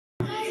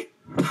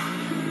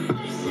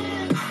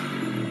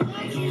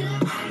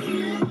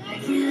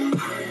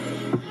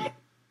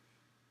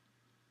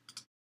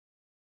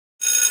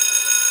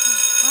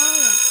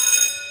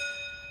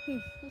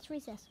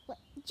recess. What?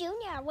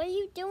 Junior, what are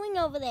you doing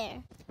over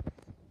there?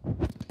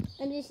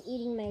 I'm just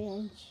eating my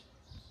lunch.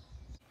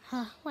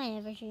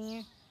 Whatever,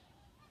 Junior.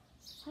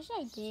 What should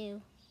I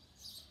do?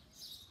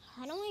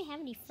 I don't really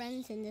have any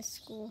friends in this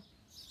school.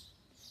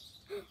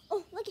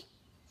 Oh, look.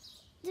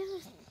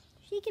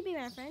 She could be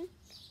my friend.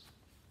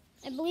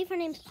 I believe her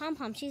name's Pom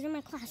Pom. She's in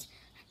my class.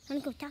 I'm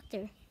gonna go talk to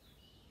her.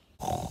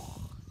 Hi.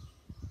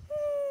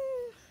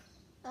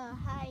 Oh,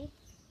 hi.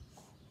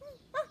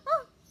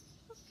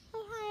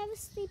 I was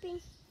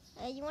sleeping.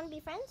 You want to be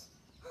friends?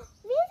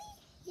 Really?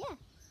 Yeah.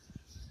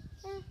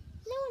 No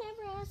one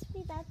ever asked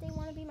me that they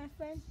want to be my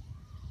friend.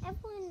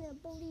 Everyone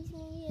bullies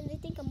me and they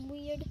think I'm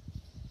weird.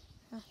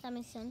 That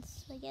makes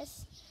sense, I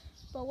guess.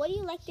 But what do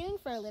you like doing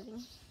for a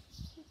living?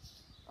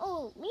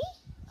 Oh, me?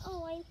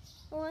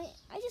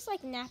 I just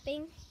like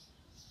napping.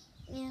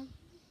 Yeah.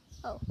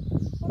 Oh.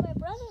 Well,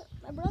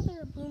 my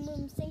brother Boom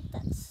Boom thinks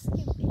that's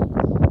stupid.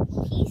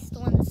 Well, he's the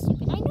one that's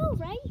stupid. I know,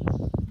 right?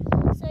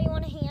 So you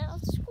want to hang out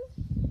after school?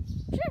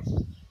 Sure.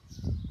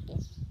 Okay.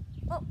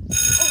 Oh,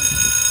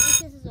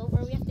 recess is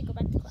over. We have to go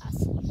back to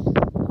class.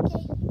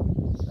 Okay.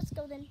 Let's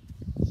go then.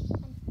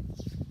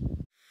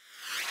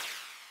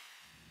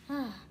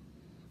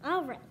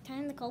 All right.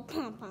 Time to call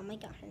Pom Pom. I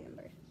got her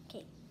number.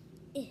 Okay.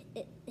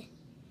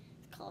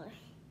 Call her.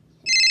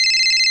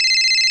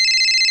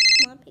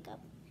 Come on, pick up.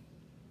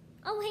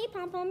 Oh, hey,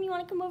 Pom Pom, you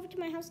want to come over to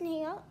my house and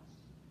hang out?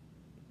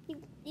 You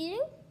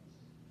do?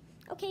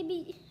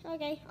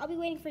 Okay, I'll be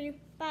waiting for you.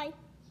 Bye.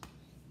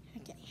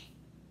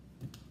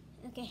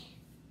 Okay.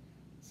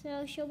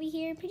 So she'll be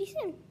here pretty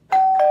soon.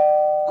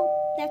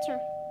 Oh, that's her.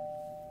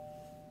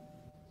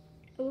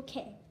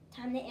 Okay,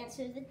 time to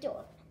answer the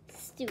door.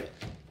 Let's do it.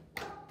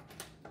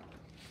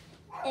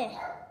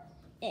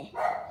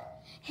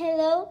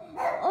 Hello?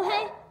 Oh,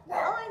 hey.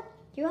 Oh, hi.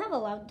 You have a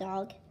loud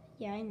dog.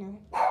 Yeah, I know.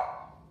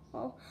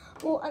 Oh,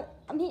 well,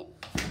 I'm here.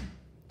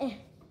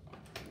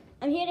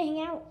 I'm here to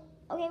hang out.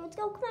 Okay, let's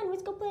go. Come on,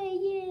 let's go play.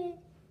 Yeah.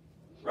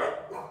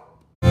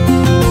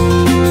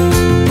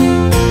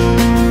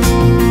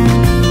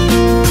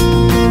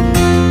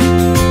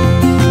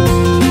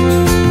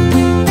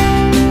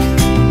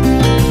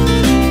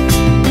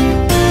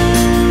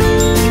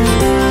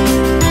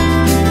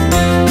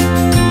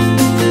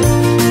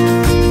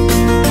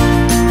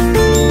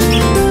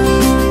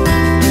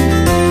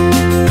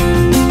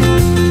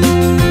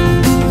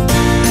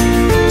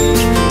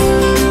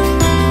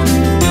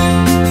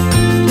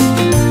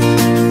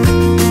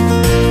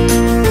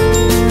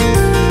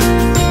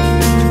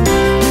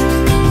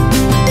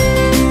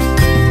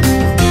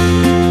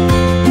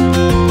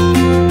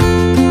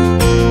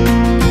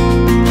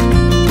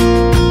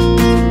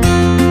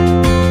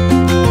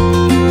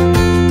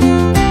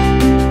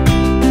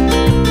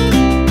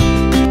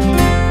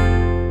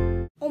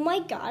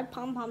 God,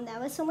 Pom Pom, that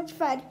was so much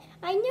fun.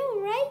 I know,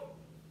 right?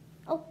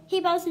 Oh, hey,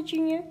 Bowser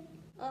Jr.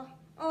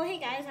 Oh, hey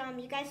guys.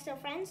 You guys still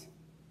friends?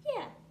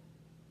 Yeah.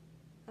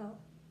 Oh,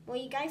 well,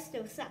 you guys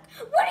still suck.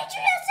 What did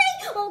you just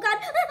say? Oh God.